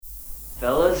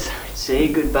Fellas,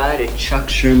 say goodbye to Chuck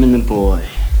Sherman the boy.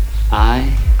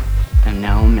 I am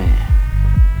now a man.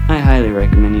 I highly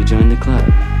recommend you join the club.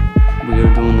 We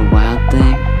are doing the wild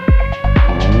thing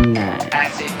all night.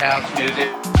 Acid house music.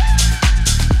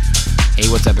 Hey,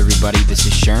 what's up, everybody? This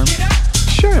is Sherm.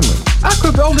 Sherman, I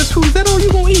could all this food. Is that all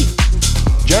you gonna eat?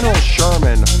 General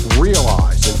Sherman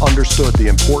realized and understood the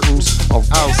importance of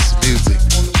House music.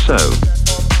 So,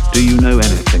 do you know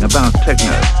anything about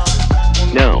techno?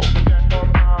 No.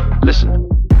 Listen.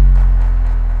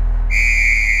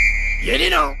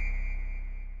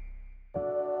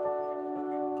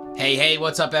 Hey,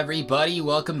 what's up, everybody?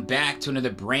 Welcome back to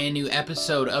another brand new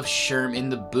episode of Sherm in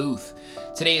the Booth.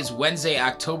 Today is Wednesday,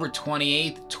 October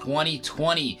 28th,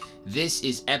 2020. This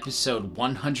is episode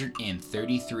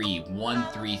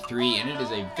 133, and it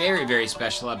is a very, very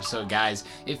special episode, guys.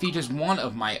 It features one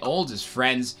of my oldest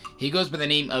friends. He goes by the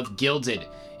name of Gilded,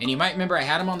 and you might remember I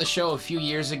had him on the show a few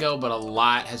years ago, but a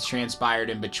lot has transpired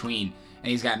in between. And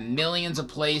he's got millions of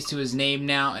plays to his name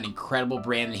now, an incredible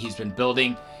brand that he's been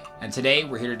building. And today,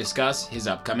 we're here to discuss his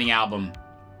upcoming album.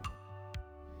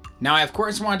 Now, I of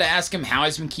course wanted to ask him how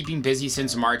he's been keeping busy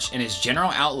since March and his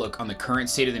general outlook on the current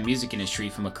state of the music industry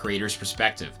from a creator's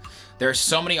perspective. There are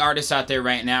so many artists out there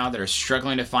right now that are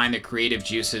struggling to find their creative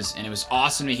juices, and it was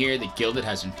awesome to hear that Gilded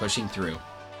has been pushing through.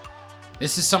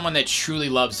 This is someone that truly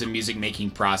loves the music making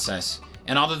process.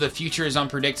 And although the future is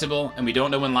unpredictable and we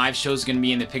don't know when live shows are going to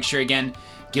be in the picture again,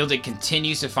 Gilded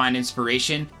continues to find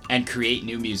inspiration and create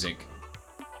new music.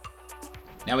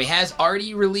 Now, he has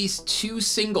already released 2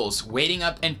 singles, Waiting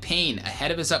Up and Pain,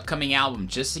 ahead of his upcoming album,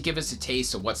 just to give us a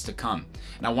taste of what's to come.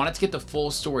 And I wanted to get the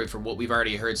full story for what we've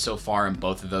already heard so far on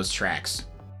both of those tracks.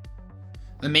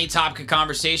 The main topic of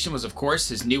conversation was, of course,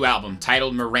 his new album,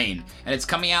 titled Moraine, and it's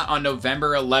coming out on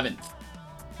November 11th.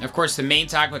 And of course, the main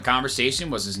topic of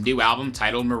conversation was his new album,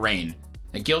 titled Moraine.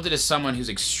 Now, Gilded is someone who's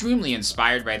extremely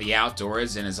inspired by the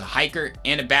outdoors and is a hiker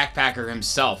and a backpacker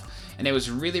himself. And it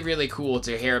was really, really cool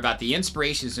to hear about the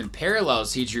inspirations and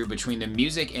parallels he drew between the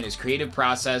music and his creative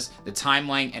process, the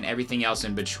timeline, and everything else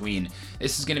in between.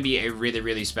 This is going to be a really,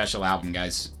 really special album,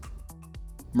 guys.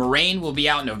 Moraine will be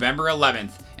out November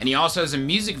 11th, and he also has a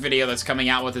music video that's coming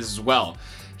out with us as well.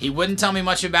 He wouldn't tell me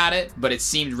much about it, but it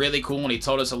seemed really cool when he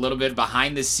told us a little bit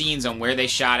behind the scenes on where they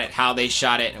shot it, how they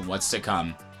shot it, and what's to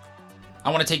come. I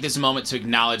want to take this moment to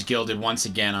acknowledge Gilded once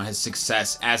again on his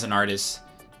success as an artist.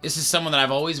 This is someone that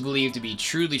I've always believed to be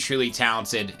truly, truly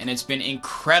talented, and it's been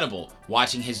incredible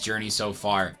watching his journey so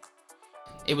far.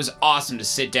 It was awesome to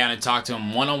sit down and talk to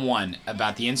him one-on-one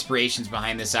about the inspirations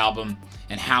behind this album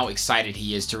and how excited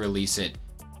he is to release it.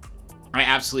 I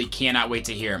absolutely cannot wait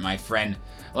to hear it, my friend.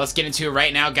 Let's get into it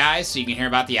right now, guys, so you can hear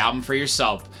about the album for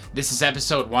yourself. This is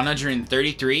episode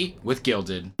 133 with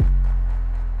Gilded.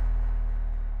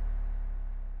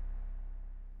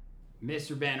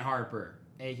 Mr. Ben Harper,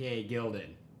 aka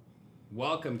Gilded.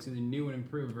 Welcome to the new and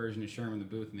improved version of Sherm in the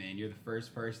Booth, man. You're the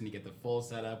first person to get the full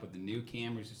setup with the new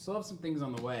cameras. We still have some things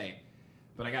on the way,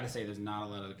 but I gotta say, there's not a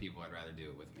lot of other people I'd rather do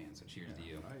it with, man, so cheers to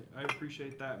you. I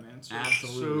appreciate that, man.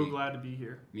 Absolutely. So glad to be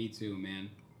here. Me too, man.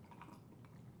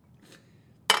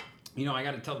 You know, I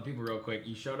gotta tell the people real quick,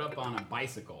 you showed up on a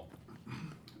bicycle.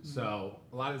 So,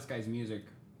 a lot of this guy's music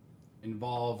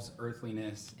involves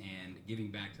earthliness and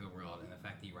giving back to the world, and the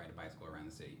fact that you ride a bicycle around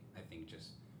the city, I think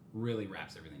just really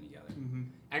wraps everything together. Mm-hmm.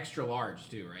 Extra large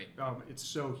too, right? It's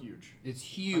so huge. It's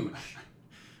huge.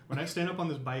 When I stand up on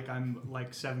this bike, I'm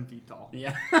like 7 feet tall.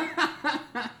 Yeah.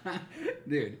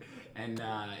 Dude. And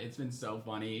it's been so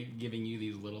funny giving you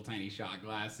these little tiny shot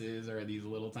glasses or these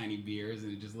little tiny beers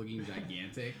and just looking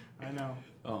gigantic. I know.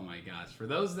 Oh my gosh. For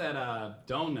those that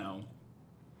don't know,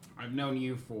 I've known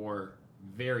you for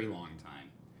a very long time.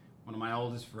 One of my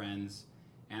oldest friends.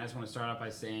 And I just want to start off by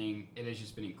saying it has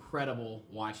just been incredible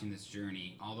watching this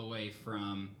journey all the way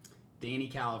from Danny,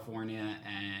 California,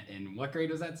 and in what grade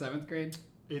was that? 7th grade?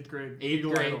 8th grade.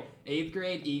 8th grade. 8th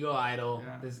grade Eagle Idol.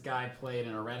 Yeah. This guy played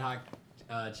in a Red Hot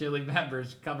Chili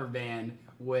Peppers cover band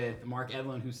with Mark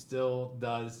Edlund, who still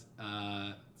does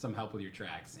some help with your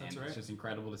tracks. That's right. It's just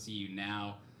incredible to see you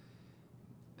now.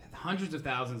 Hundreds of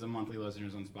thousands of monthly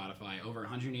listeners on Spotify, over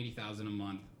 180,000 a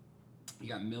month. You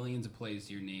got millions of plays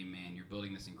to your name, man. You're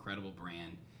building this incredible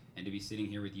brand. And to be sitting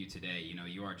here with you today, you know,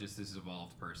 you are just this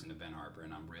evolved person to Ben Harper,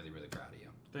 and I'm really, really proud of you.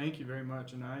 Thank you very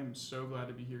much, and I'm so glad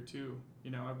to be here, too.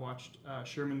 You know, I've watched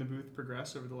Sherm in the Booth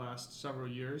progress over the last several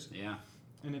years. Yeah.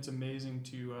 And it's amazing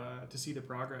to see the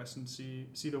progress and see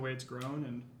the way it's grown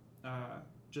and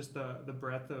just the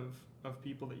breadth of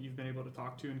people that you've been able to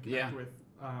talk to and connect with.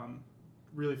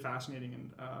 Really fascinating,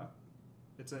 and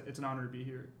it's an honor to be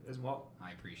here as well.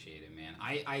 I appreciate it, man.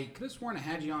 I could have sworn I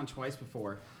had you on twice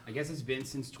before. I guess it's been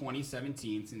since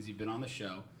 2017 since you've been on the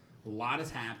show. A lot has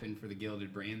happened for the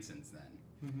Gilded Brand since then.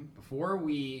 Mm-hmm. Before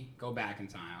we go back in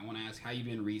time, I want to ask how you've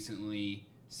been recently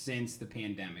since the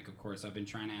pandemic. Of course, I've been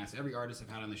trying to ask every artist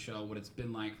I've had on the show what it's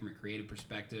been like from a creative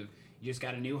perspective. You just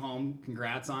got a new home.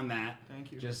 Congrats on that.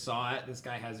 Thank you. Just saw it. This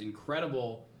guy has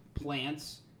incredible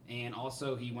plants, and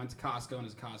also he went to Costco and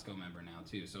is a Costco member now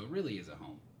too. So it really is a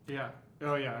home. Yeah.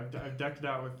 Oh yeah. I've decked it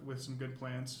out with some good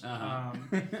plants. Uh-huh.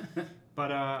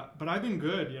 But I've been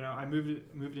good. You know, I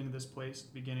moved into this place at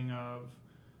the beginning of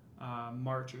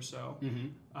March or so.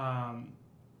 Mm-hmm.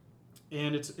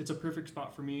 And it's a perfect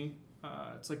spot for me.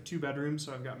 It's like 2 bedrooms,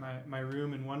 so I've got my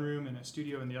room in one room and a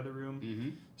studio in the other room. Mm-hmm.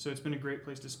 So it's been a great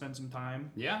place to spend some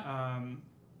time. Yeah.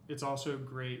 It's also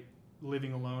great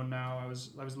living alone now. I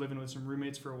was living with some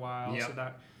roommates for a while, Yep. so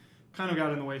that kind of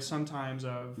got in the way sometimes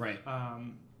of Right.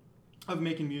 Of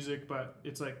making music. But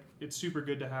it's super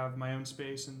good to have my own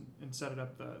space and set it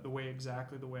up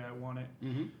exactly the way I want it.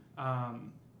 Mm-hmm.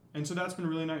 And so that's been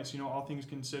really nice. You know, all things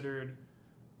considered,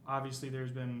 obviously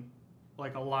there's been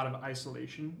like a lot of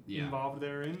isolation Yeah. involved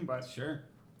therein, but Sure.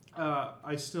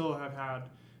 I still have had,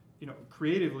 you know,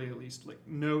 creatively at least, like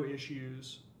no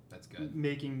issues That's good.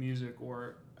 making music.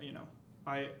 Or, you know,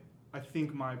 I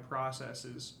think my process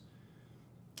is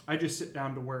I just sit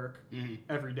down to work Mm-hmm.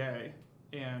 every day,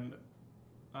 and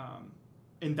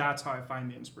that's how I find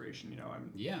the inspiration. You know,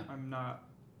 I'm not.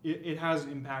 It has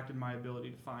impacted my ability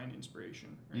to find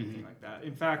inspiration or anything Mm-hmm. like that.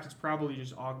 In fact, it's probably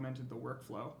just augmented the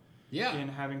workflow. Yeah. In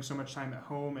having so much time at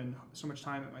home and so much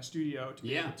time at my studio to be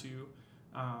Yeah. able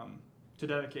to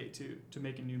dedicate to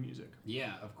making new music.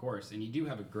 Yeah, of course. And you do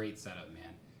have a great setup,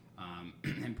 man.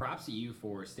 And props to you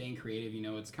for staying creative. You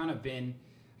know, it's kind of been,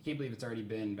 I can't believe it's already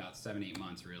been about 7-8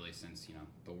 months really since, you know,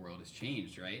 the world has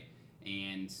changed, right?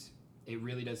 And it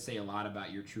really does say a lot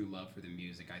about your true love for the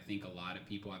music. I think a lot of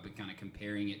people have been kind of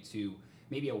comparing it to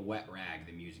maybe a wet rag,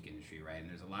 the music industry, right? And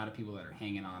there's a lot of people that are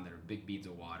hanging on that are big beads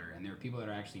of water, and there are people that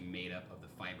are actually made up of the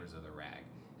fibers of the rag.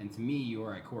 And to me, you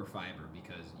are a core fiber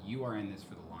because you are in this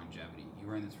for the longevity. You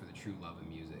are in this for the true love of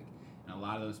music. And a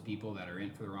lot of those people that are in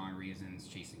for the wrong reasons,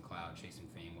 chasing clout, chasing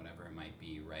fame, whatever it might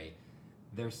be, right?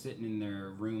 They're sitting in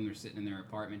their room, they're sitting in their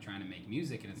apartment trying to make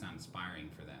music, and it's not inspiring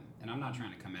for them. And I'm not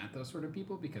trying to come at those sort of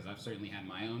people because I've certainly had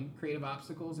my own creative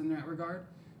obstacles in that regard.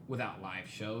 Without live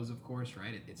shows, of course,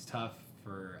 right? It's tough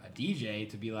for a DJ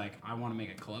to be like, I want to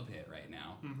make a club hit right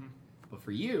now. Mm-hmm. But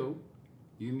for you,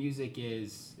 your music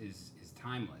is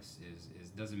timeless. Is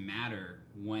doesn't matter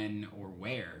when or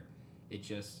where. It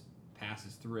just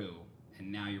passes through,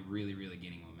 and now you're really, really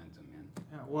gaining momentum, man.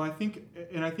 Yeah, well, I think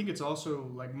it's also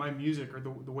like my music or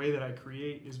the way that I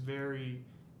create is very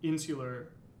insular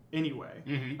anyway.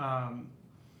 Mm-hmm.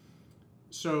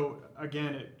 So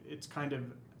again, it's kind of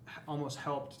almost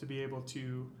helped to be able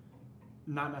to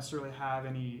not necessarily have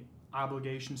any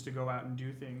obligations to go out and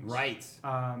do things. Right.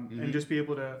 And just be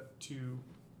able to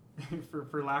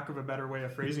for lack of a better way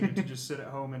of phrasing it, to just sit at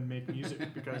home and make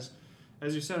music. Because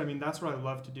as you said, I mean, that's what I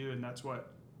love to do, and that's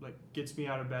what like gets me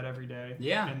out of bed every day.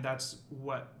 Yeah. And that's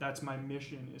my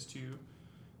mission, is to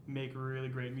make really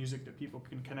great music that people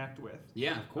can connect with.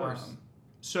 Yeah, of course.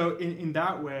 So in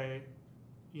that way,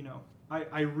 you know,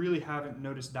 I really haven't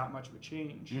noticed that much of a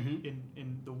change Mm-hmm.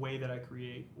 in the way that I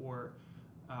create or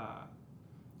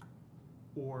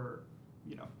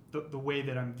you know, the way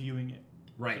that I'm viewing it.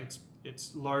 Right.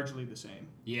 It's largely the same.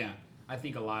 Yeah. I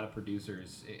think a lot of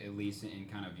producers, at least in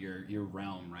kind of your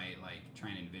realm, right? Like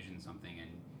trying to envision something, and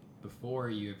before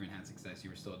you even had success, you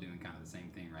were still doing kind of the same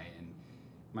thing, right? And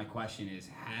my question is,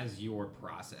 has your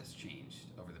process changed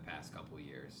over the past couple of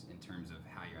years in terms of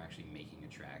how you're actually making a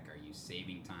track? Are you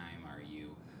saving time? Are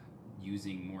you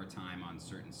using more time on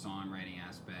certain songwriting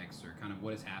aspects, or kind of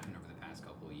what has happened over the past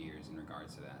couple of years in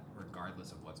regards to that,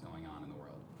 regardless of what's going on in the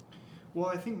world? Well,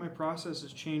 I think my process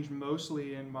has changed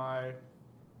mostly in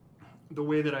the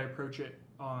way that I approach it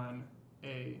on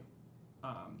a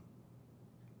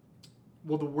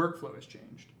the workflow has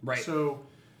changed. Right. So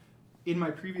in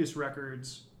my previous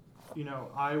records, you know,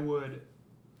 I would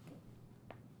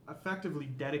effectively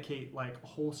dedicate like a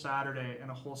whole Saturday and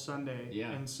a whole Sunday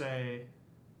and say,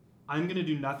 I'm going to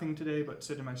do nothing today but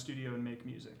sit in my studio and make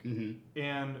music. Mm-hmm.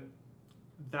 And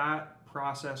that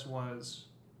process was,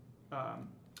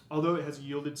 although it has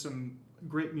yielded some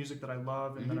great music that I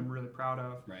love and that I'm really proud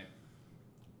of, Right.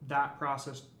 that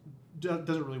process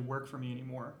doesn't really work for me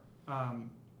anymore.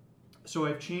 So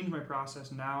I've changed my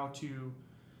process now to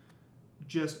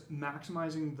just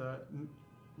maximizing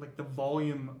the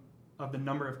volume of the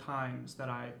number of times that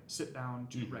I sit down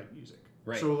to write music.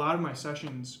 Right. So a lot of my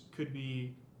sessions could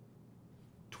be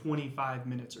 25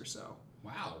 minutes or so.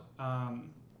 Wow.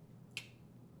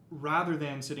 Rather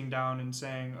than sitting down and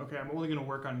saying, okay, I'm only going to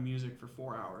work on music for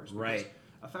 4 hours. Because Right.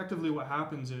 effectively what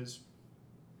happens is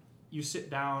you sit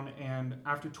down, and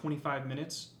after 25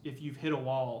 minutes, if you've hit a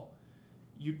wall,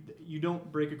 you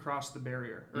don't break across the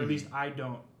barrier, or at least I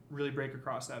don't really break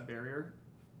across that barrier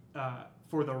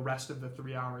for the rest of the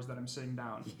 3 hours that I'm sitting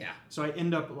down. Yeah. So I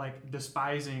end up like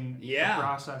despising Yeah. the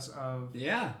process of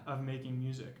Yeah. making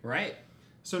music. Right.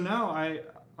 So now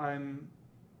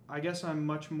I guess I'm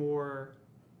much more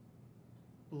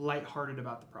lighthearted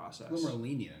about the process. A little more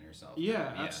lenient on yourself.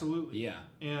 Yeah, absolutely. Yeah.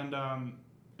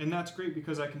 And that's great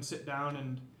because I can sit down,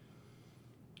 and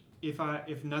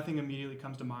if nothing immediately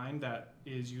comes to mind that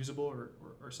is usable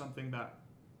or something that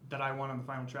I want on the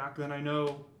final track, then I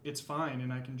know it's fine,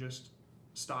 and I can just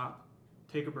stop,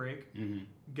 take a break,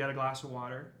 get a glass of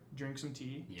water, drink some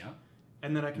tea, Yeah.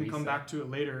 and then I can come Reset. back to it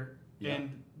later, Yeah.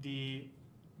 and the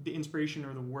inspiration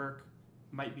or the work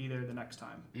might be there the next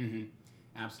time.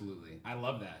 Absolutely. I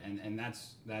love that. And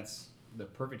that's the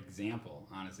perfect example,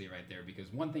 honestly, right there.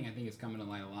 Because one thing I think is coming to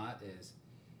light a lot is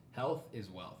health is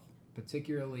wealth,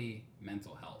 particularly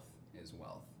mental health is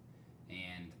wealth.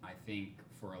 And I think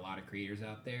for a lot of creators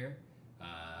out there,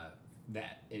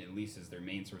 that it at least is their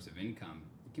main source of income,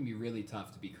 it can be really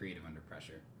tough to be creative under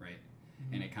pressure, right?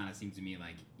 And it kind of seems to me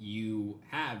like you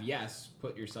have, yes,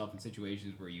 put yourself in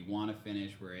situations where you want to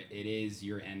finish, where it is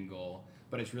your end goal,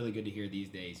 but it's really good to hear these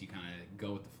days you kind of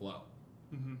go with the flow.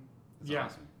 That's Yeah,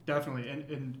 awesome. definitely.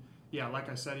 And yeah, like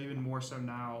I said, even more so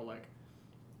now, like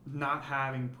not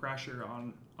having pressure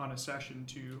on a session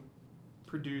to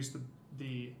produce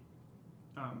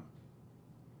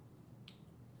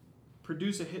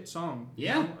produce a hit song. you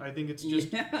Yeah. know? I think it's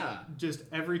just Yeah. just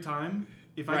every time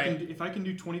if Right. I can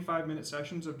do 25-minute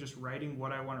sessions of just writing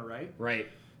what I want to write, Right.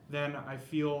 then I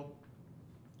feel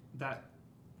that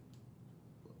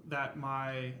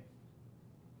my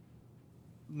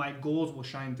goals will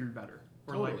shine through better,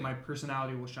 or like Totally. my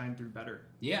personality will shine through better.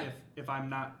 Yeah. If I'm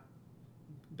not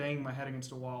banging my head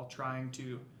against a wall trying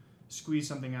to squeeze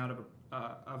something out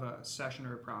of a session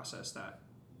or a process that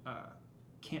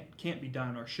can't be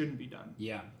done or shouldn't be done.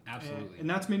 Yeah, absolutely. And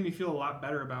that's made me feel a lot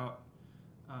better about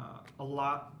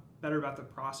the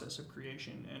process of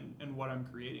creation and what I'm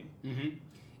creating.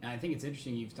 And I think it's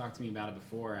interesting, you've talked to me about it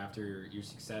before, after your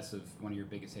success of one of your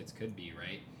biggest hits, Could Be,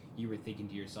 right? You were thinking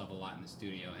to yourself a lot in the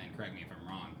studio, and correct me if I'm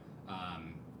wrong,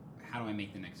 how do I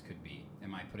make the next Could Be?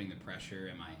 Am I putting the pressure?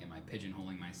 Am I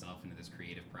pigeonholing myself into this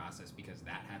creative process because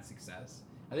that had success?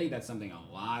 I think that's something a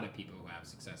lot of people who have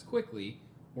success quickly,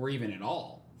 or even at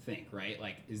all, think, right?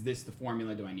 Like, is this the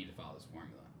formula? Do I need to follow this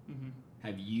formula?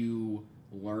 Have you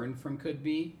learned from Could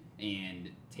Be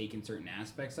and taken certain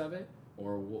aspects of it?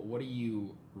 Or what do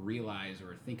you realize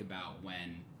or think about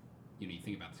when you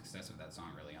think about the success of that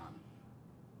song early on?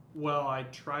 Well, I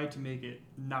tried to make it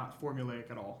not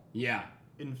formulaic at all. Yeah.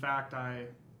 In fact,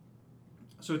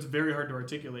 so it's very hard to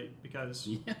articulate because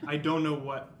Yeah. I don't know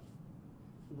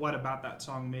what about that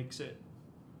song makes it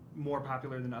more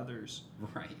popular than others.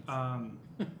 Right.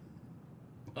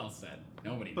 Well said.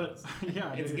 Nobody But knows.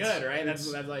 yeah, It's good, right?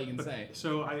 That's all you can but- say.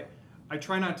 So I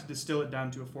try not to distill it down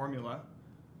to a formula,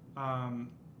 and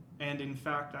in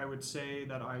fact, I would say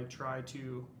that I try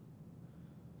to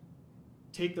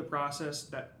take the process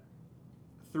that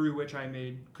through which I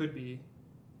made Could Be,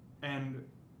 and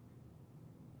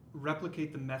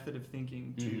replicate the method of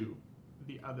thinking to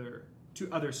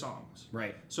other songs.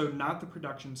 Right. So not the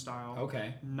production style,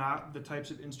 Okay. not the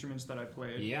types of instruments that I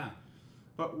played. Yeah.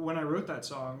 But when I wrote that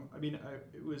song, I mean,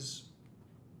 it was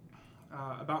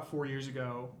about 4 years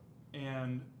ago,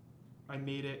 and I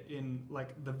made it in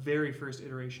like the very first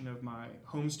iteration of my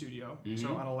home studio.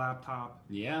 So on a laptop.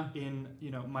 Yeah.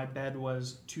 My bed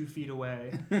was 2 feet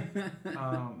away.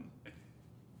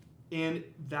 And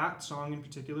that song in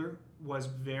particular was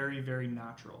very, very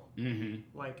natural.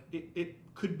 Like it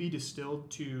could be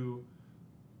distilled to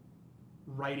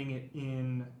writing it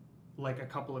in like a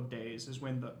couple of days is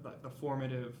when the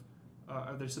formative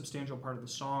the substantial part of the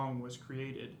song was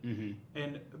created.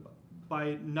 And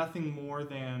by nothing more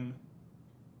than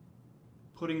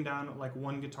putting down like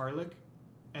one guitar lick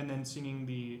and then singing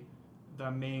the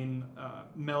main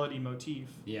melody motif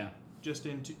Yeah. just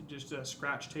a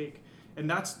scratch take. And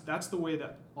that's the way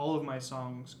that all of my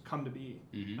songs come to be,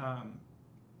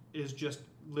 is just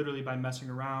literally by messing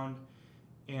around,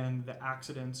 and the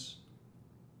accidents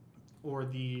or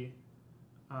the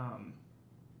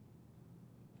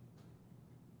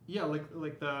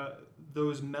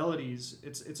those melodies,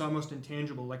 it's almost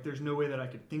intangible. Like there's no way that I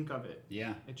could think of it.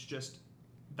 Yeah. It's just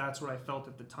that's what I felt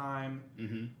at the time,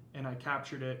 and I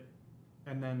captured it,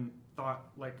 and then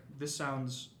thought like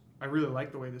I really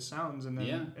like the way this sounds, and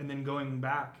then going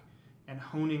back and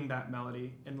honing that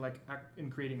melody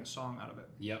and creating a song out of it.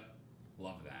 Yep,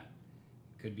 love that.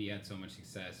 Could be had so much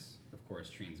success. Of course,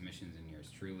 Transmissions and yours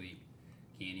truly,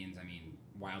 Canyons. I mean,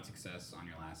 wild success on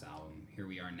your last album. Here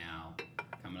we are now,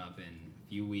 coming up in a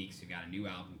few weeks. You got a new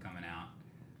album coming out.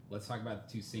 Let's talk about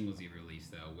the 2 singles you've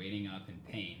released, though, Waiting Up and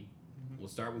Pain. Mm-hmm. We'll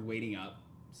start with Waiting Up,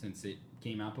 since it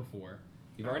came out before.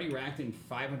 You've already racked in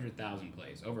 500,000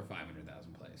 plays, over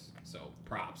 500,000 plays. So,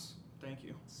 props. Thank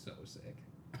you. So sick.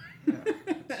 Yeah,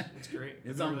 it's great.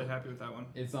 I'm really happy with that one.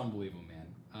 It's unbelievable,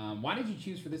 man. Why did you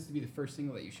choose for this to be the first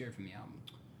single that you shared from the album?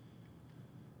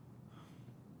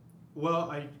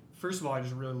 Well, first of all, I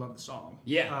just really love the song.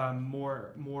 Yeah.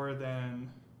 More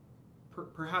than,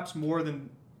 perhaps more than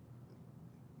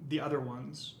the other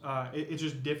ones. It's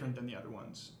just different than the other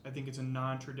ones. I think it's a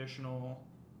non-traditional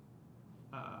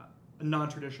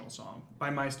song, by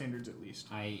my standards at least.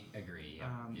 I agree,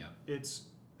 yeah. It's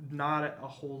not a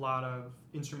whole lot of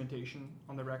instrumentation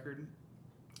on the record.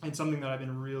 And something that I've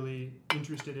been really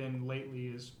interested in lately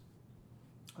is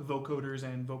vocoders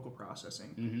and vocal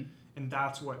processing. Mm-hmm. And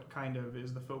that's what kind of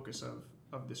is the focus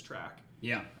of this track.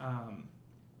 Yeah.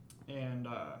 And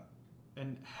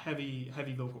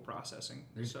heavy vocal processing.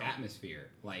 There's atmosphere.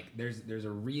 Like there's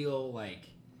a real like,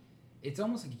 it's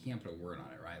almost like you can't put a word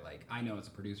on it, right? Like I know as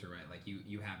a producer, right? Like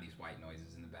you have these white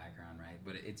noises in the background, right?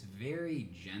 But it's very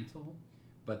gentle,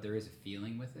 but there is a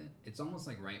feeling with it. It's almost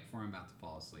like right before I'm about to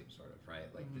fall asleep, sort of,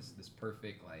 right? Like this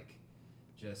perfect like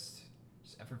just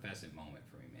effervescent moment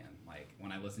for me, man. Like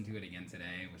when I listen to it again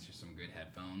today with just some good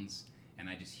headphones, and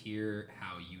I just hear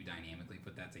how you dynamically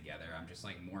put that together, I'm just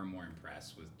like more and more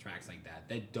impressed with tracks like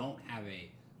that don't have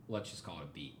let's just call it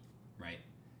a beat, right?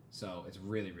 So it's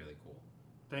really, really cool.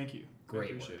 Thank you. Great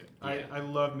I appreciate work. it. I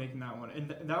love making that one.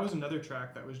 And that was another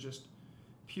track that was just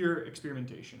pure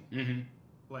experimentation. Mm-hmm.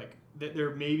 Like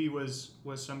there maybe was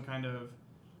some kind of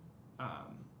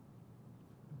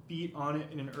beat on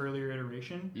it in an earlier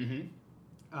iteration.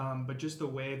 Mm-hmm. But just the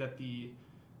way that the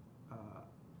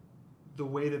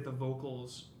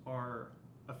vocals are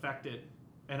affected,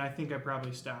 and I think I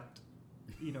probably stacked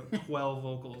 12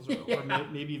 vocals or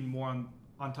maybe even more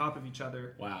on top of each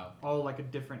other. Wow. All like a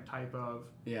different type of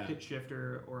Yeah. pitch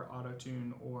shifter or auto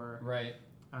tune or Right.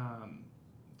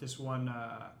 This one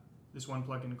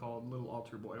plugin called Little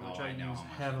Alter Boy, which I I know use how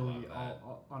much heavily you love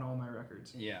on all my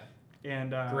records. Yeah.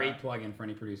 And Great plugin for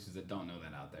any producers that don't know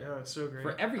that out there. Yeah, it's so great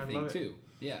For I everything love it. too.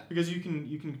 Yeah. Because you can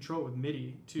control it with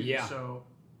MIDI too. Yeah. So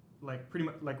like pretty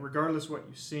much like regardless what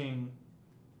you sing,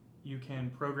 you can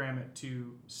program it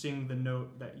to sing the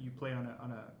note that you play on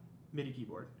a MIDI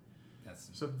keyboard.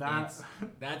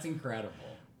 That's incredible.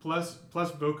 Plus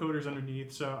vocoders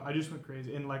underneath, so I just went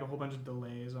crazy and like a whole bunch of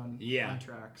delays on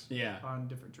tracks. Yeah. On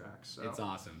different tracks. So. It's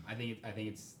awesome. I think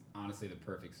it's honestly the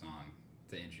perfect song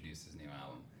to introduce this new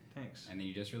album. Thanks. And then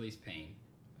you just released Pain.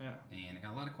 Yeah. And I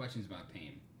got a lot of questions about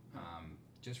Pain.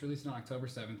 Just released on October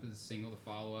 7th as a single to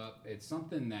follow up. It's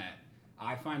something that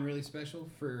I find really special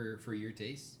for your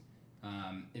taste.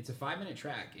 It's a 5-minute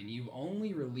track, and you've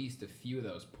only released a few of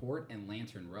those, Port and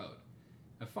Lantern Road.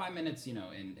 Now, 5 minutes,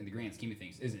 in the grand scheme of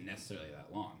things, isn't necessarily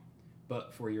that long.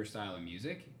 But for your style of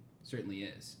music, certainly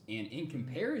is. And in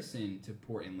comparison to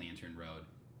Port and Lantern Road,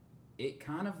 it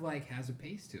kind of like has a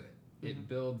pace to it. It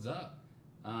builds up.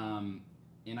 And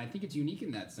I think it's unique in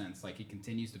that sense. Like, it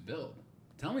continues to build.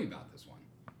 Tell me about this one.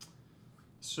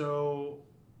 So,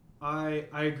 I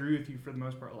agree with you for the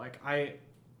most part. Like, I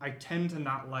tend to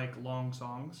not like long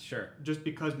songs. Sure. Just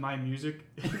because my music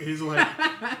is like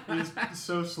is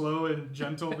so slow and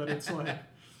gentle that it's like,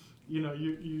 you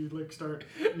start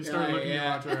looking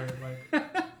at your watch, right?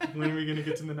 Like, when are we gonna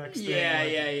get to the next thing?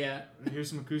 Yeah. Here's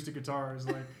some acoustic guitars,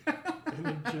 like in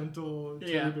a gentle,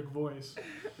 cherubic voice.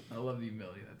 I love the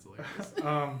humility. That's hilarious.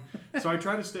 So I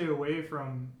try to stay away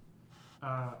from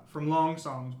long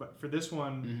songs, but for this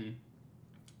one,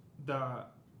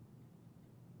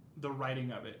 the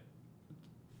writing of it,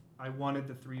 I wanted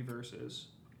the 3 verses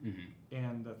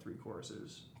and the 3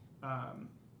 choruses.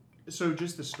 So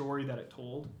just the story that it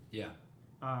told. Yeah.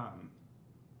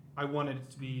 I wanted it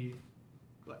to be.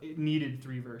 It needed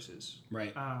 3 verses.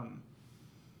 Right.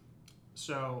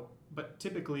 So, but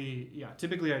typically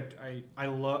I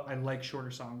like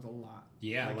shorter songs a lot.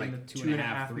 Yeah, like in the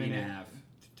 2.5, 3.5.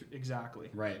 Exactly.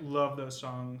 Right. Love those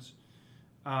songs.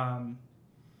 And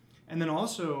then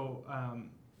also,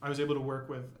 I was able to work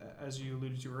with, as you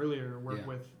alluded to earlier,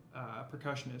 with a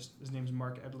percussionist. His name's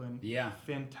Mark Edlin. Yeah.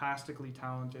 Fantastically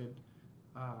talented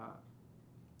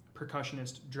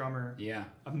percussionist, drummer. Yeah.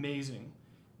 Amazing.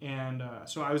 And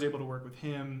so I was able to work with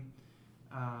him.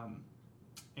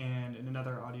 and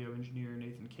another audio engineer,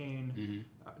 Nathan Kane,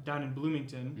 Mm-hmm. down in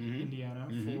Bloomington, Mhm. Indiana,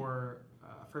 Mhm. for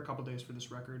a couple days for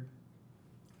this record.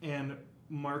 And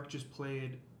Mark just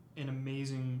played an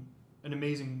amazing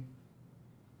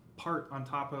part on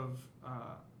top of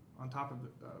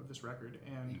this record,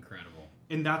 and Incredible.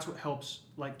 that's what helps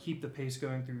like keep the pace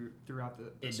going throughout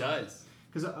the It song. does.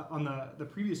 Because on the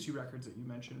previous two records that you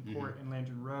mentioned, Mhm. Port and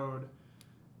Lantern Road,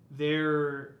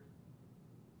 they're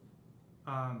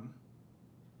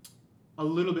a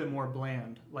little bit more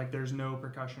bland. Like there's no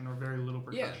percussion or very little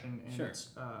Yeah, percussion, and sure. it's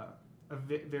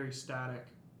very static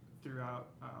throughout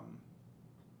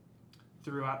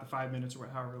the 5 minutes or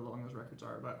however long those records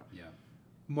are. But Yeah.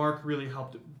 Mark really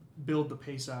helped build the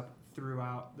pace up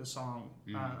throughout the song.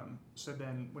 Mhm. So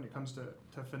then when it comes to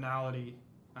finality,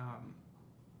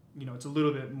 it's a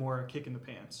little bit more a kick in the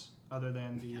pants, other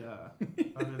than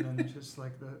just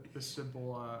like the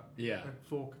simple Yeah. like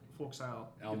folk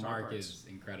style. El guitar Mark parts. is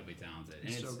incredibly talented, and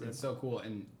He's so good. it's so cool.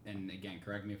 And again,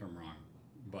 correct me if I'm wrong,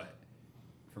 but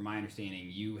from my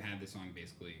understanding, you had the song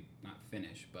basically not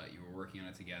finished, but you were working on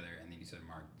it together, and then you said,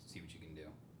 "Mark, see what you can do."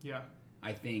 Yeah.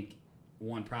 I think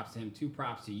one, props to him. Two,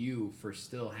 props to you for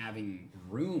still having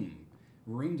room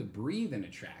to breathe in a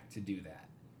track to do that.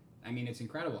 I mean, it's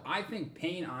incredible. I think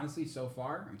Pain, honestly, so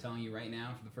far, I'm telling you right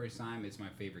now, for the first time, it's my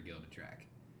favorite Gilded track.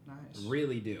 Nice.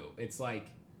 Really do. It's like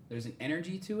there's an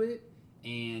energy to it,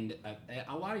 and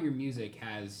a lot of your music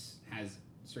has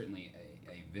certainly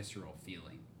a visceral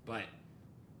feeling. But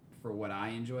for what I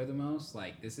enjoy the most,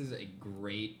 like this is a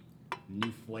great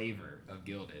new flavor of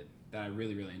Gilded that I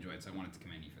really, really enjoyed. So I wanted to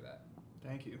commend you for that.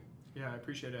 Thank you. Yeah, I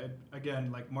appreciate it.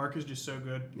 Again, like Mark is just so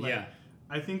good. Like, Yeah.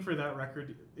 I think for that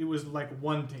record, it was like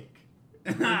one take.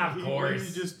 Of He course.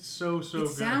 was just so It good.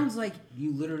 sounds like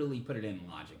you literally put it in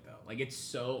Logic though. Like it's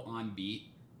so on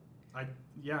beat. I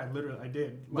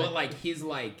did. But like he's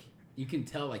like you can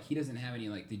tell like he doesn't have any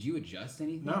like did you adjust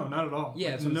anything? No, not at all.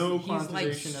 Yeah, Like, so no he's like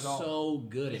quantization at all. so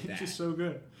good at It's that. just so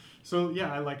good. So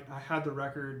yeah, I had the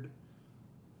record,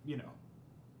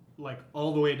 like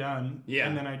all the way done. Yeah.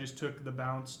 And then I just took the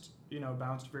bounced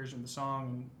version of the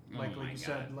song, and Oh like my you God.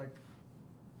 said, like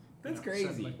That's said,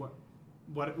 crazy. like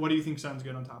what do you think sounds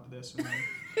good on top of this? And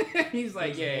then He's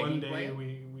like, yeah. one you day play it?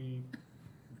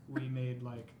 we made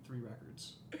like 3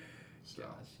 records. So Gosh,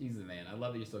 he's the man. I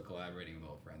love that you're still collaborating with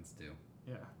old friends too.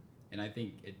 yeah. And I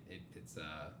think it's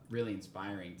really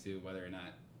inspiring too, whether or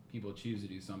not people choose to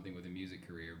do something with a music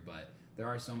career. But there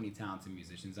are so many talented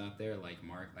musicians out there, like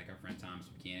Mark, like our friend Thomas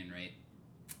Buchanan, right?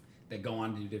 That go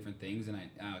on to do different things, and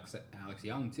Alex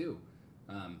Young too.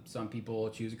 Some people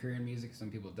choose a career in music, some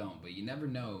people don't. But you never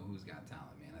know who's got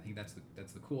talent, man. I think that's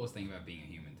the coolest thing about being a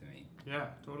human to me. Yeah,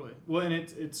 totally. Well, and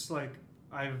it's like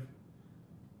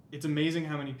it's amazing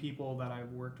how many people that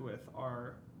I've worked with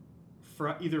are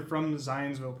either from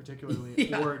Zionsville particularly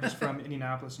Yeah. or just from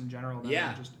Indianapolis in general. That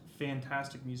Yeah. are just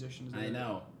fantastic musicians. I They're,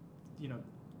 know.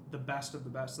 the best of the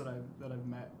best that I've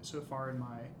met so far in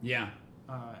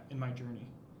my journey.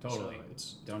 Totally. So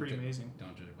it's Don't pretty ju- amazing.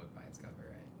 Don't judge a book by its cover,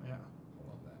 right? Yeah. I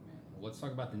love that, man. Well, let's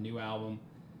talk about the new album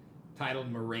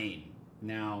titled Moraine.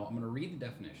 Now, I'm going to read the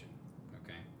definition,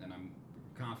 okay? And I'm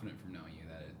confident from knowing you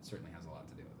that it certainly has a lot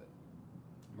to do with it.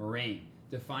 Moraine,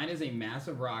 defined as a mass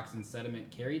of rocks and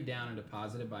sediment carried down and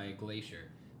deposited by a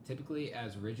glacier, typically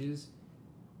as ridges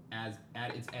at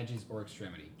its edges or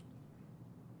extremity.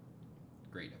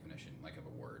 Great definition, like of a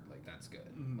word. Like, that's good.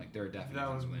 Like, there are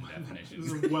definitions within definitions.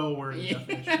 This is a well-worded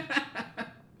definition.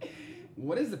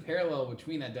 What is the parallel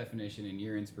between that definition and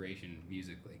your inspiration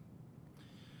musically?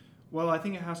 Well, I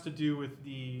think it has to do with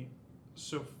the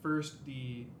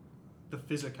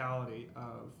physicality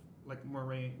of like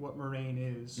moraine, what moraine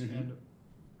is, Mhm. and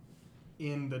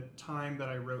in the time that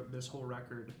I wrote this whole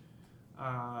record,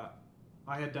 I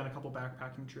had done a couple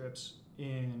backpacking trips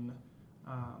in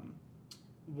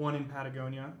one in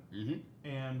Patagonia Mm-hmm.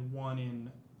 and one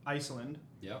in Iceland,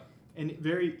 Yep. and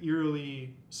very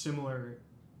eerily similar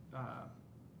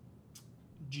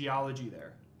geology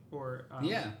there, or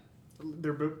Yeah.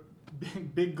 they're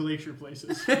big glacier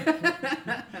places.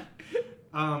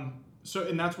 So,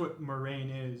 and that's what moraine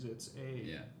is. It's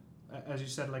as you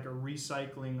said, like a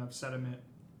recycling of sediment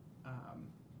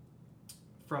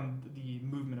from the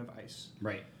movement of ice.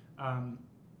 Right.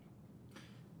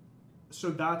 So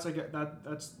that's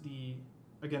that's the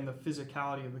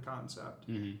physicality of the concept.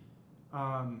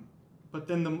 Mm-hmm. But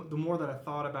then the more that I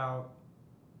thought about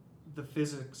the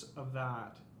physics of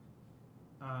that,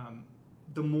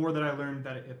 the more that I learned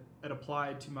that it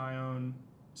applied to my own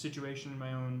situation,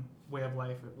 my own way of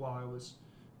life while I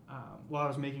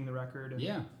was making the record. And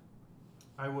Yeah.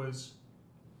 I was,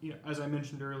 as I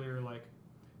mentioned earlier, like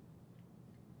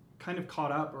kind of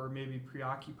caught up or maybe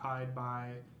preoccupied by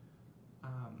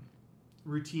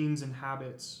routines and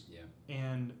habits,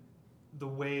 and the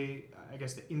way, I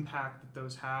guess, the impact that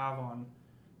those have on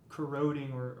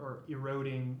corroding or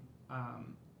eroding,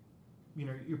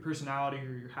 your personality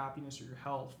or your happiness or your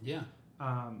health. Yeah.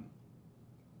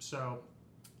 So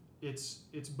it's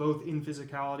both in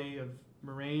physicality of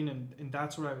Moraine, and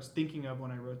that's what I was thinking of when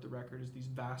I wrote the record, is these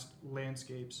vast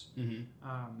landscapes,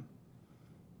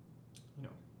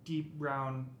 deep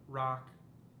brown rock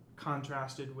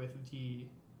contrasted with the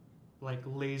like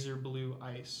laser blue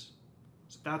ice.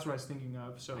 So that's what I was thinking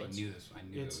of. So I knew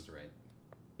that was right.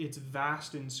 It's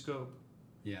vast in scope.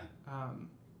 Yeah.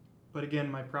 But again,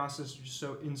 my process is just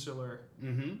so insular,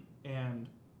 and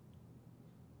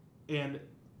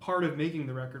part of making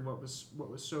the record, what was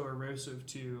so erosive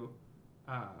to,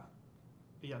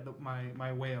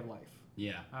 my way of life.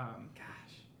 Yeah.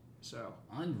 Gosh. So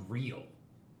unreal.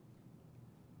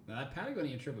 Now, that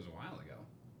Patagonia trip was a while ago.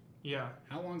 Yeah.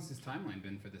 How long's this timeline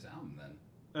been for this album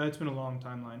then? It's been a long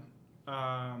timeline.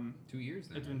 2 years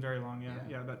then. It's been very long,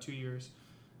 yeah, about 2 years.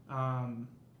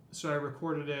 So I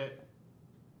recorded it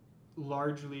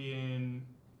largely in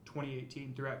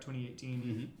 2018, throughout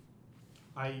 2018.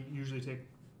 I usually take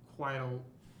quite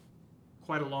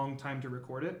a long time to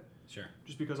record it. Sure.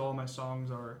 Just because all my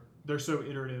songs they're so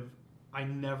iterative. I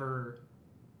never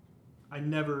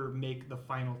make the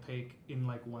final take in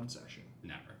like one session.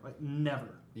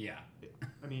 Never. Yeah.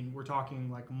 I mean, we're talking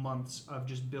like months of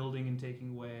just building and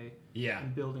taking away. Yeah.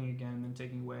 And building again and then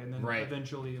taking away. And then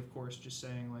eventually, of course, just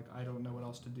saying like, I don't know what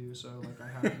else to do. So like I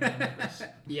have to do this.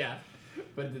 Yeah.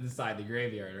 Put it to the side, the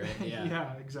graveyard, right? Yeah.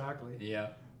 Yeah, exactly. Yeah.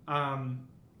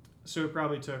 So it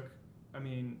probably took,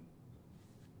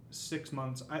 6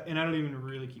 months. And I don't even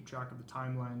really keep track of the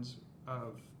timelines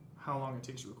of how long it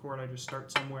takes to record. I just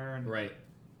start somewhere and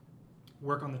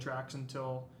work on the tracks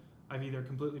until I've either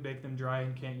completely baked them dry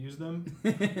and can't use them,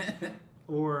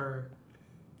 or,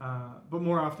 but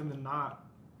more often than not,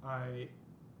 I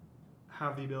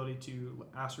have the ability to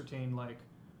ascertain like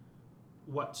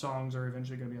what songs are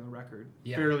eventually going to be on the record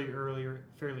fairly early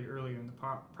in the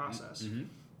process.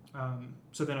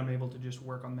 So then I'm able to just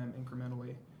work on them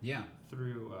incrementally. Yeah.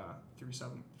 Through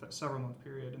several month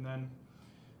period, and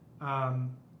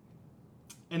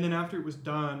then after it was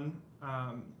done,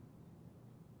 I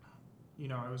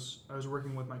was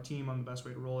working with my team on the best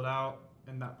way to roll it out,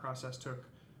 and that process took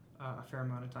a fair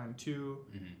amount of time too.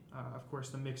 Of course,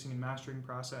 the mixing and mastering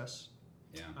process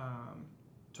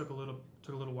took a little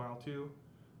while too.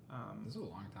 This is a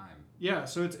long time. Yeah,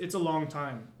 so it's a long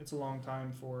time. It's a long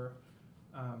time for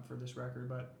this record,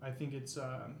 but I think it's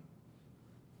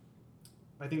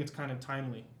kind of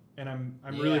timely, and I'm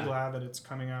really glad that it's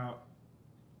coming out.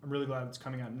 I'm really glad it's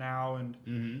coming out now,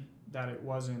 and that it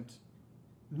wasn't.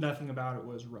 Nothing about it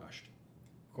was rushed.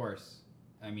 Of course.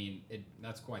 I mean,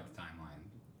 that's quite the timeline.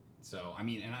 So, I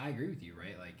mean, and I agree with you,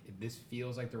 right? Like, if this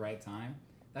feels like the right time,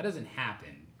 that doesn't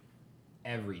happen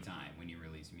every time when you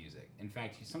release music. In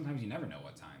fact, sometimes you never know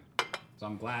what time. So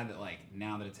I'm glad that, like,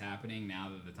 now that it's happening, now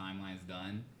that the timeline's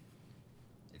done,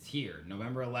 it's here,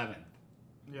 November 11th.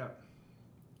 Yeah.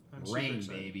 Rain,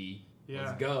 baby. Yeah.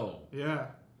 Let's go. Yeah.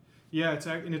 Yeah,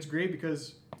 it's great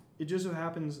because it just so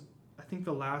happens, I think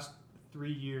the last 3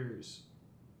 years,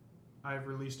 I've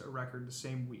released a record the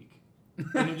same week,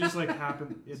 and it just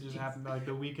happened. It just happened like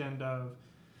the weekend of,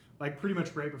 like pretty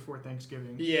much right before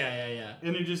Thanksgiving. Yeah.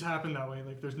 And it just happened that way.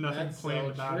 Like there's nothing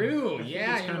planned about it. True.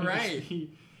 Yeah, you're right.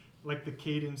 Like the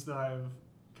cadence that I've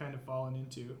kind of fallen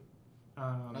into.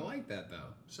 I like that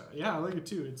though. So yeah, I like it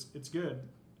too. It's good,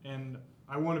 and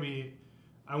I want to be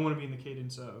in the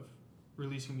cadence of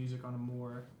releasing music on a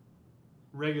more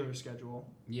regular schedule.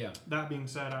 Yeah. That being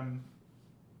said,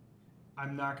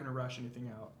 I'm not going to rush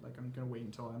anything out. Like I'm going to wait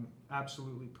until I'm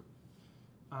absolutely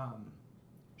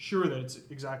sure that it's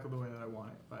exactly the way that I want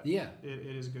it. But yeah,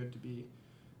 it is good to be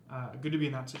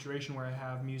in that situation where I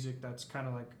have music that's kind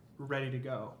of like ready to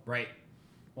go. Right.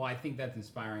 Well, I think that's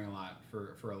inspiring a lot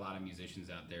for a lot of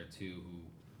musicians out there too, who,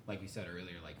 like we said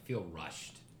earlier, like feel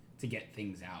rushed to get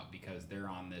things out because they're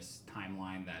on this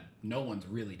timeline that no one's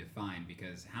really defined,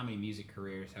 because how many music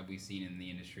careers have we seen in the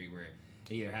industry where it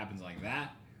either happens like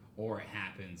that or it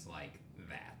happens like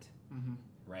that,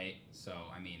 right? So,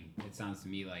 I mean, it sounds to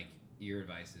me like your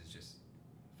advice is just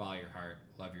follow your heart,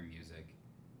 love your music,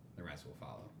 the rest will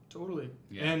follow. Totally.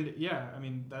 Yeah. And yeah, I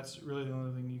mean, that's really the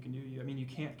only thing you can do. I mean, you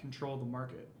can't control the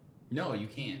market. No, you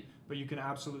can't. But you can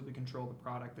absolutely control the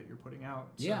product that you're putting out.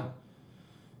 So,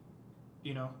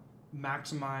 yeah.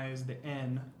 Maximize the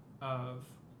N of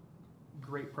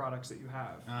great products that you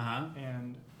have.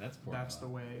 And that's the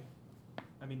way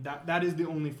I mean, that is the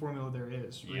only formula there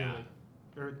is, really. Yeah.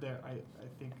 Or I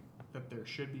think that there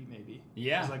should be, maybe.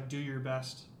 Yeah. It's like, do your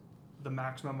best the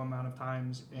maximum amount of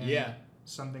times, and Yeah.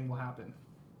 something will happen.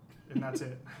 And that's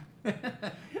it. I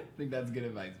think that's good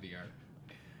advice,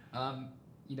 VR.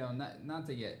 You know, not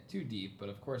to get too deep, but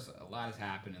of course a lot has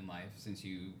happened in life since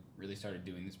you really started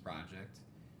doing this project.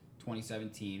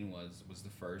 2017 was the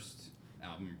first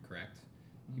album, correct?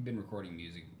 You've been recording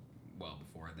music well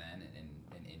before then, and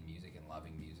in music and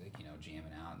loving music, you know,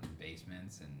 jamming out in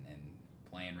basements and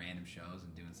playing random shows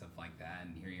and doing stuff like that,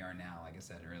 and here you are now, like I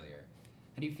said earlier.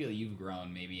 How do you feel you've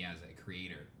grown maybe as a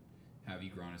creator? How have you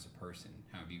grown as a person?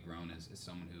 How have you grown as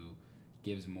someone who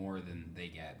gives more than they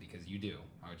get? Because you do.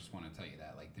 I just want to tell you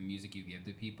that. Like, the music you give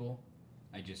to people,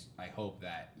 I hope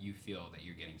that you feel that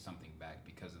you're getting something back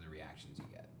because of the reactions you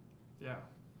get. Yeah.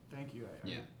 Thank you.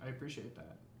 I appreciate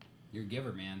that. You're a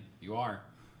giver, man. You are.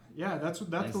 Yeah, that's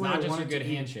And the it's way I not just want your it to good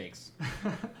be. handshakes.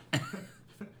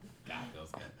 God,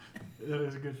 feels good. That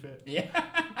is a good fit. Yeah.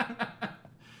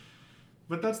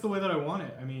 But that's the way that I want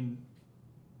it. I mean,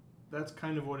 that's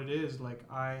kind of what it is. Like,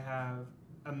 I have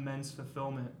immense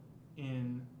fulfillment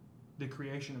in the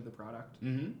creation of the product.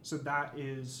 Mm-hmm. So that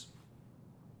is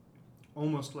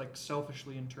almost like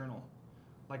selfishly internal.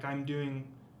 Like, I'm doing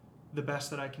the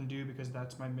best that I can do because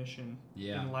that's my mission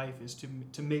Yeah. in life, is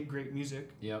to make great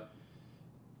music. Yep.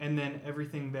 And then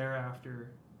everything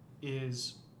thereafter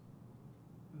is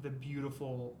the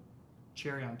beautiful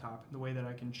cherry on top, the way that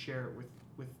I can share it with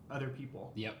other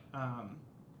people. Yep.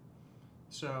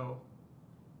 So,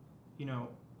 you know,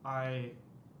 I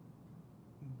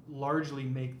largely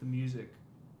make the music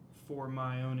for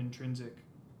my own intrinsic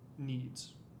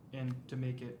needs and to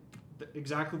make it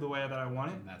exactly the way that I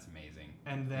want it. That's amazing.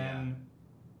 And then,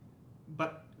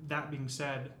 but that being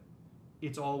said,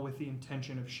 it's all with the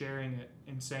intention of sharing it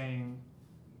and saying,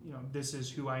 you know, this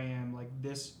is who I am. Like,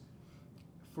 this,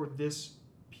 for this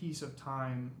piece of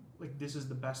time, like, this is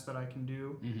the best that I can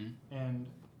do. Mm-hmm. And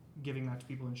giving that to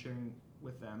people and sharing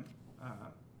with them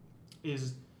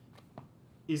is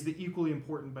the equally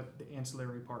important but the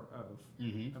ancillary part of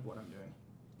what I'm doing.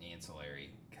 Ancillary.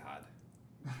 God.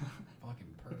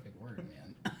 Fucking perfect word,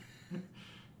 man.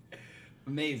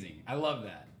 Amazing. I love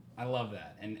that.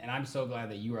 And I'm so glad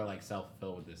that you are like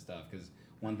self-fulfilled with this stuff, because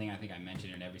one thing I think I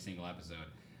mentioned in every single episode,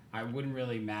 I wouldn't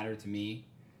really matter to me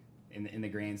in the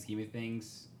grand scheme of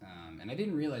things. And I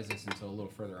didn't realize this until a little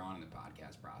further on in the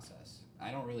podcast process. I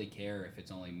don't really care if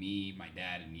it's only me, my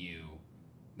dad, and you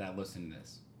that listen to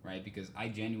this, right? Because I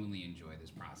genuinely enjoy this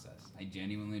process. I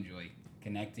genuinely enjoy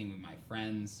connecting with my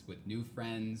friends, with new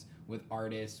friends, with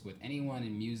artists, with anyone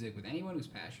in music, with anyone who's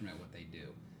passionate about what they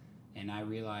do. And I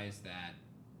realize that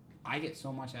I get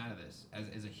so much out of this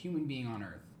as a human being on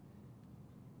earth.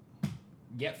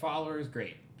 Get followers,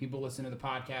 great. People listen to the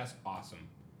podcast, awesome.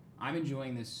 I'm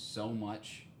enjoying this so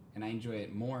much, and I enjoy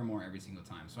it more and more every single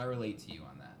time. So I relate to you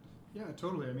on that. Yeah,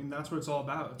 totally. I mean, that's what it's all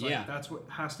about. It's like, that's what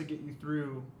has to get you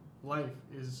through life,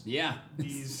 is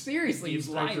these seriously, these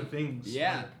it's types life. of things.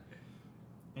 Yeah. Like,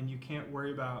 and you can't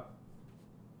worry about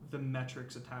the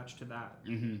metrics attached to that.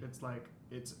 Mm-hmm. It's like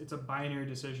it's a binary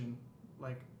decision.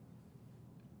 Like,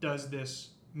 does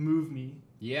this move me?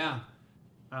 Yeah.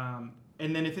 And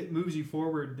then if it moves you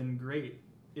forward, then great.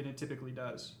 And it typically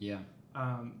does. Yeah.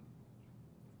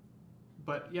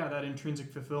 But yeah, that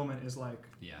intrinsic fulfillment is like,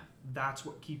 that's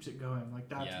what keeps it going. Like,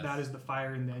 that is the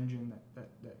fire in the engine that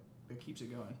keeps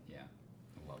it going. Yeah.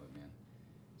 I love it, man.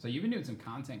 So you've been doing some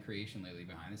content creation lately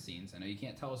behind the scenes. I know you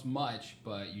can't tell us much,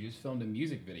 but you just filmed a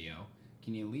music video.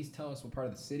 Can you at least tell us what part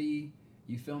of the city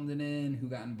you filmed it in? Who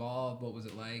got involved? What was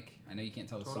it like? I know you can't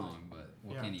tell the song, but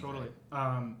what can you totally. say?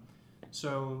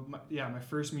 So my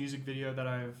first music video that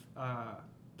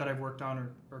I've worked on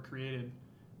or created.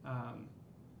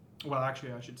 Well,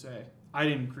 actually, I should say I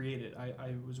didn't create it.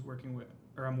 I'm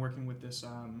working with this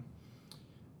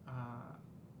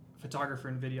photographer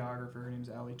and videographer. Her name's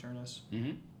Allie Turnus,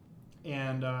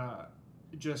 and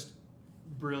just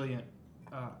brilliant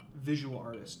visual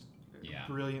artist. Yeah.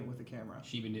 Brilliant with the camera.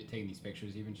 She been taking these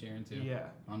pictures you've been sharing too? Yeah.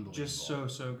 Unbelievable. Just so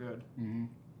good. Mm-hmm.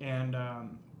 And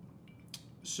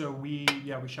so we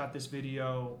shot this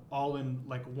video all in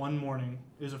like one morning.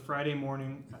 It was a Friday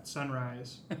morning at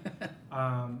sunrise.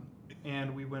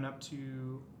 And we went up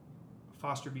to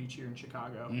Foster Beach here in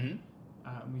Chicago.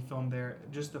 Mm-hmm. We filmed there.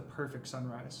 Just the perfect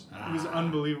sunrise. It was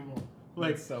unbelievable.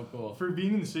 Like, that's so cool. For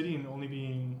being in the city and only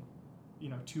being,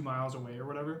 2 miles away or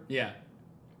whatever. Yeah.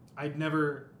 I'm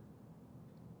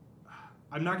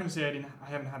not going to say I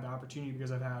haven't had the opportunity,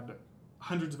 because I've had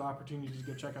hundreds of opportunities to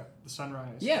go check out the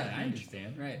sunrise. Yeah, I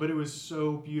understand. Right. But it was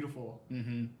so beautiful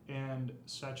Mm-hmm. and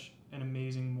such an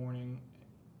amazing morning,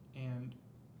 and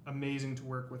amazing to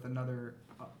work with another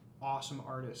awesome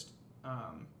artist.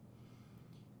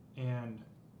 And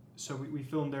so we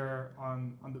filmed there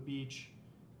on the beach,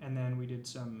 and then we did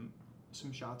some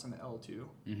shots on the L2.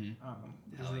 Mm-hmm.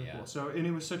 Which was Hell really yeah. cool. So, and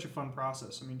it was such a fun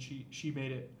process. I mean, she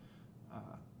made it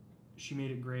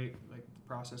great. Like, the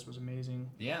process was amazing.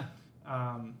 Yeah.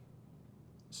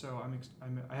 So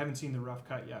I haven't seen the rough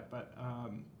cut yet, but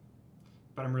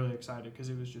I'm really excited because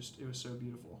it was so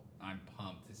beautiful. I'm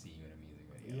pumped to see you in a music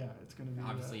video. Yeah, it's gonna be.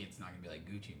 Obviously, it's not gonna be like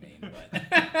Gucci Mane, but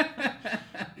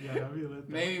Yeah, that'd be lit.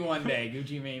 maybe one day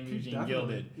Gucci Mane featuring Definitely.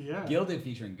 Gilded. Yeah. Gilded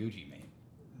featuring Gucci Mane.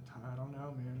 I don't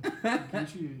know, man.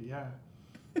 Gucci, yeah.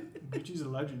 Gucci's a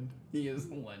legend. He is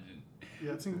a legend.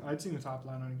 Yeah, I'd sing the top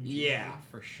line on a Gucci. Yeah,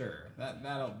 for sure.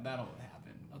 That'll happen.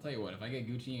 I'll tell you what. If I get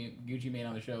Gucci Mane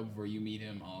on the show before you meet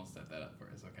him, I'll set that up for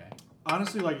us. Okay.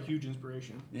 Honestly, like, a huge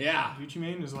inspiration. Yeah. Gucci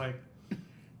Mane is like,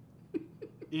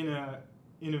 in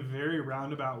a very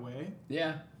roundabout way,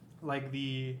 Yeah. like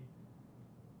the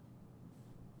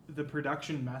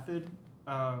production method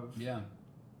of Yeah.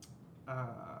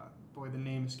 Boy, the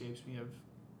name escapes me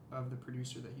of the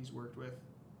producer that he's worked with.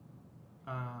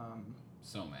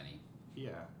 So many.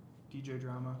 Yeah, DJ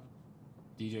Drama.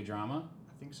 DJ Drama.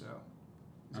 I think so.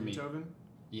 I mean- Beethoven.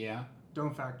 Yeah.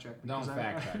 Don't fact check. Don't because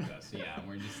fact check us. Yeah,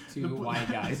 we're just The two po- white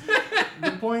guys.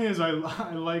 The point is, I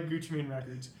like Gucci Mane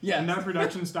records. Yes. And that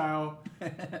production style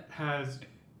has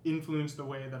influenced the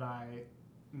way that I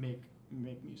make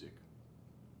music.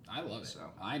 I love it. So.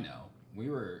 I know. We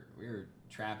were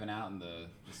trapping out in the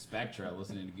Spectra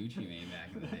listening to Gucci Mane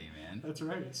back in the day, man. That's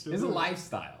right. It's a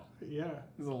lifestyle. Yeah,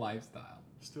 It's a lifestyle.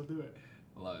 still do it.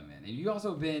 I love it, man. And you've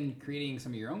also been creating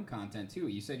some of your own content too.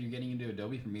 You said you're getting into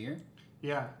Adobe Premiere.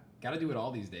 Yeah. Got to do it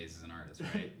all these days as an artist,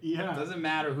 right? Yeah. It doesn't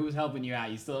matter who's helping you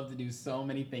out. You still have to do so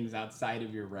many things outside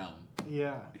of your realm.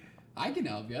 Yeah. I can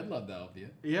help you. I'd love to help you.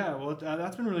 Yeah, well,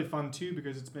 that's been really fun too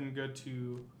because it's been good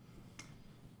to,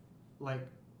 like,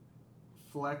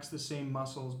 flex the same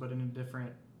muscles but in a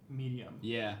different medium.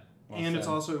 Yeah. Well And it's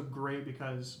said. also great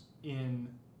because in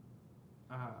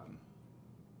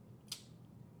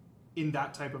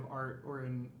that type of art, or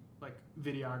in like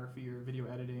videography or video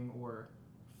editing or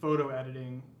photo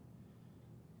editing,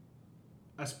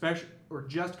 especially, or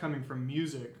just coming from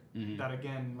music, Mhm. that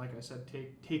again, like I said,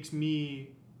 takes me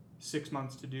 6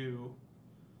 months to do.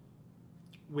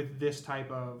 With this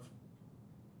type of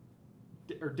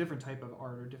or different type of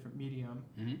art or different medium,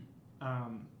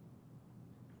 Mhm.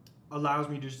 allows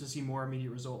me just to see more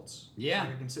immediate results. Yeah.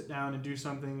 Like, I can sit down and do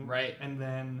something, Right. and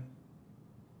then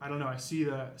I don't know, I see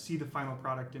the final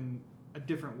product in a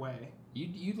different way.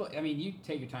 I mean, you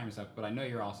take your time and stuff, but I know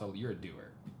you're a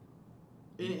doer.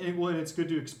 Well, it's good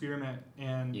to experiment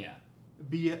and Yeah.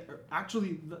 be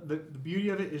actually the beauty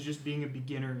of it is just being a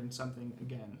beginner in something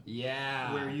again,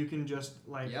 Yeah. where you can just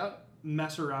like Yep.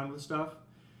 mess around with stuff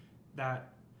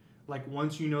that, like,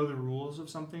 once you know the rules of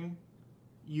something,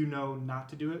 you know not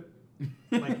to do it.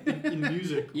 Like in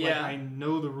music, Yeah. like, I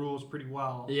know the rules pretty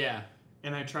well. Yeah.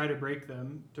 And I try to break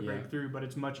them to break Yeah. through, but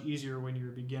it's much easier when you're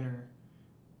a beginner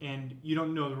and you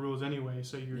don't know the rules anyway,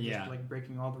 so you're Yeah. just like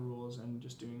breaking all the rules and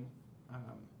just doing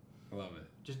I love it.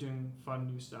 fun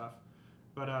new stuff.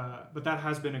 But that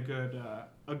has been a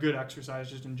good exercise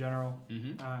just in general,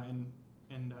 Mm-hmm.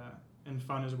 and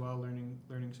fun as well,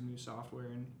 learning some new software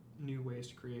and new ways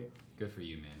to create. Good for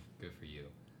you, man. Good for you.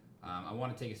 I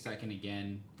want to take a second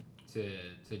again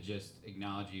to just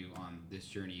acknowledge you on this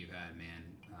journey you've had, man.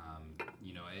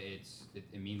 You know,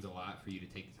 it means a lot for you to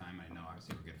take the time. I know,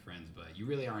 obviously, we're good friends, but you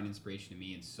really are an inspiration to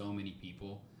me and so many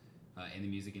people in the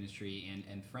music industry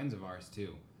and friends of ours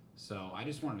too. So I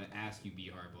just wanted to ask you,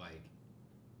 B-Harp, like,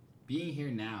 being here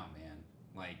now, man,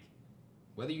 like,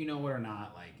 whether you know it or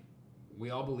not, like, we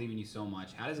all believe in you so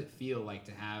much. How does it feel like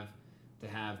to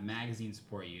have magazines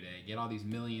support you, to get all these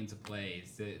millions of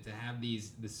plays, to have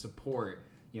this support,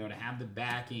 you know, to have the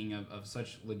backing of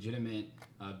such legitimate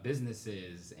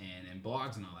businesses and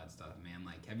blogs and all that stuff, man?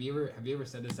 Like, have you ever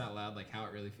said this out loud, like how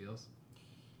it really feels?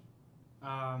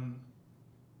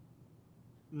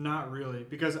 Not really,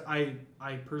 because I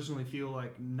personally feel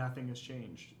like nothing has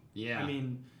changed. Yeah. I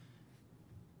mean,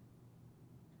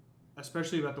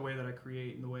 especially about the way that I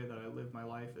create and the way that I live my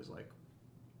life is like,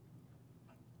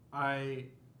 I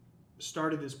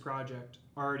started this project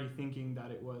already thinking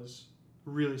that it was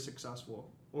really successful,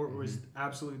 or it was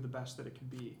absolutely the best that it could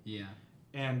be. Yeah.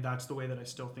 And that's the way that I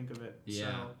still think of it.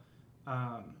 Yeah.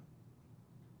 So,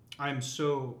 I'm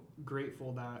so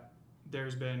grateful that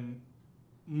there's been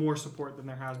more support than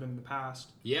there has been in the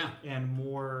past, Yeah. and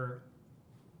more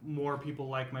people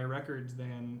like my records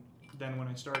than when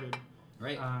I started.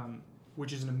 Right.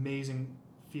 Which is an amazing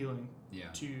feeling Yeah.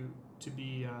 to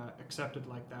be accepted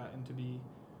like that and to be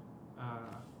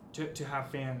to have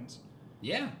fans.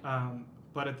 Yeah.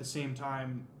 But at the same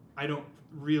time, I don't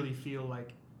really feel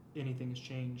like anything has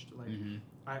changed. Like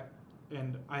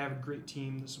I have a great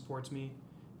team that supports me,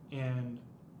 and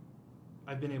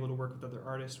I've been able to work with other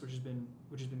artists, which has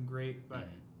been great. But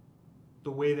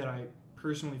the way that I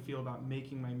personally feel about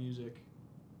making my music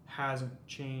hasn't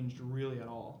changed really at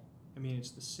all. I mean,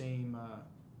 it's the same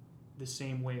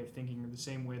way of thinking, or the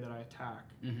same way that I attack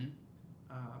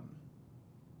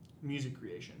music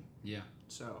creation. Yeah.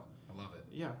 So I love it.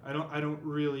 yeah, I don't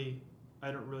really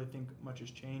think much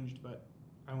has changed, but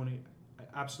I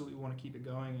absolutely want to keep it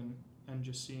going and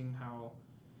just seeing how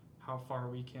far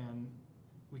we can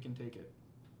take it.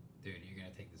 Dude, you're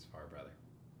gonna take this far, brother.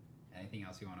 Anything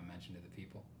else you want to mention to the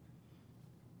people?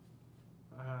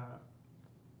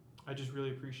 I just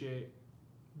really appreciate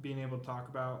being able to talk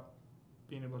about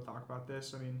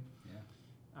this. I mean,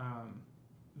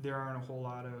 there aren't a whole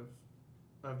lot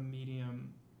of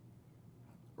medium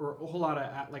or a whole lot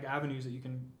of like avenues that you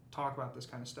can talk about this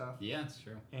kind of stuff. Yeah, it's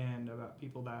true. And about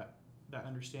people that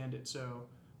understand it. So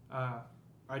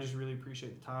I just really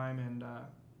appreciate the time and.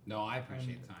 No, I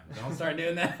appreciate the time. Don't start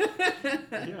doing that.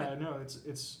 Yeah, no,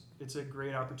 it's a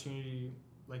great opportunity,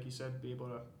 like you said, to be able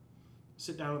to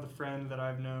sit down with a friend that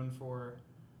I've known for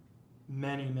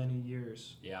many, many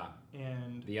years. Yeah.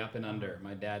 And the up and under.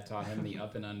 My dad taught him the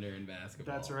up and under in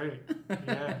basketball. That's right.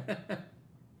 Yeah.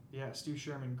 Yeah, Stu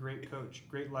Sherman, great coach,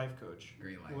 great life coach.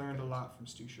 Learned a lot from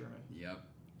Stu Sherman. Yep.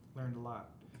 Learned a lot.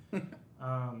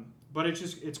 But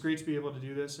it's great to be able to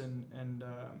do this and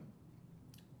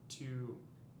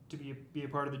to be a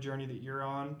part of the journey that you're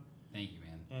on. Thank you,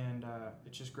 man. And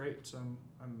it's just great. So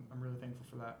I'm really thankful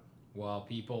for that. Well,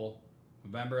 people,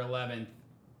 November 11th,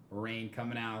 Rain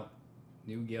coming out,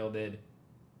 new Gilded.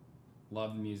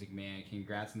 Love the music, man.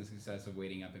 Congrats on the success of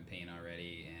Waiting Up in Pain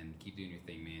already, and keep doing your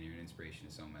thing, man. You're an inspiration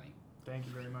to so many. Thank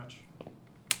you very much.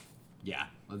 Yeah,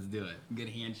 let's do it. Good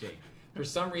handshake. For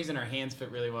some reason, our hands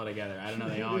fit really well together. I don't know,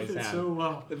 they always have. So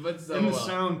well. They fit so and the well.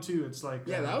 sound too. It's like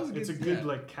that was good. It's a good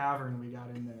like cavern we got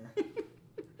in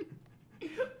there.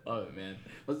 Love it, man.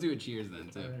 Let's do a cheers then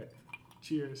too. All right.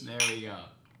 Cheers. There we go.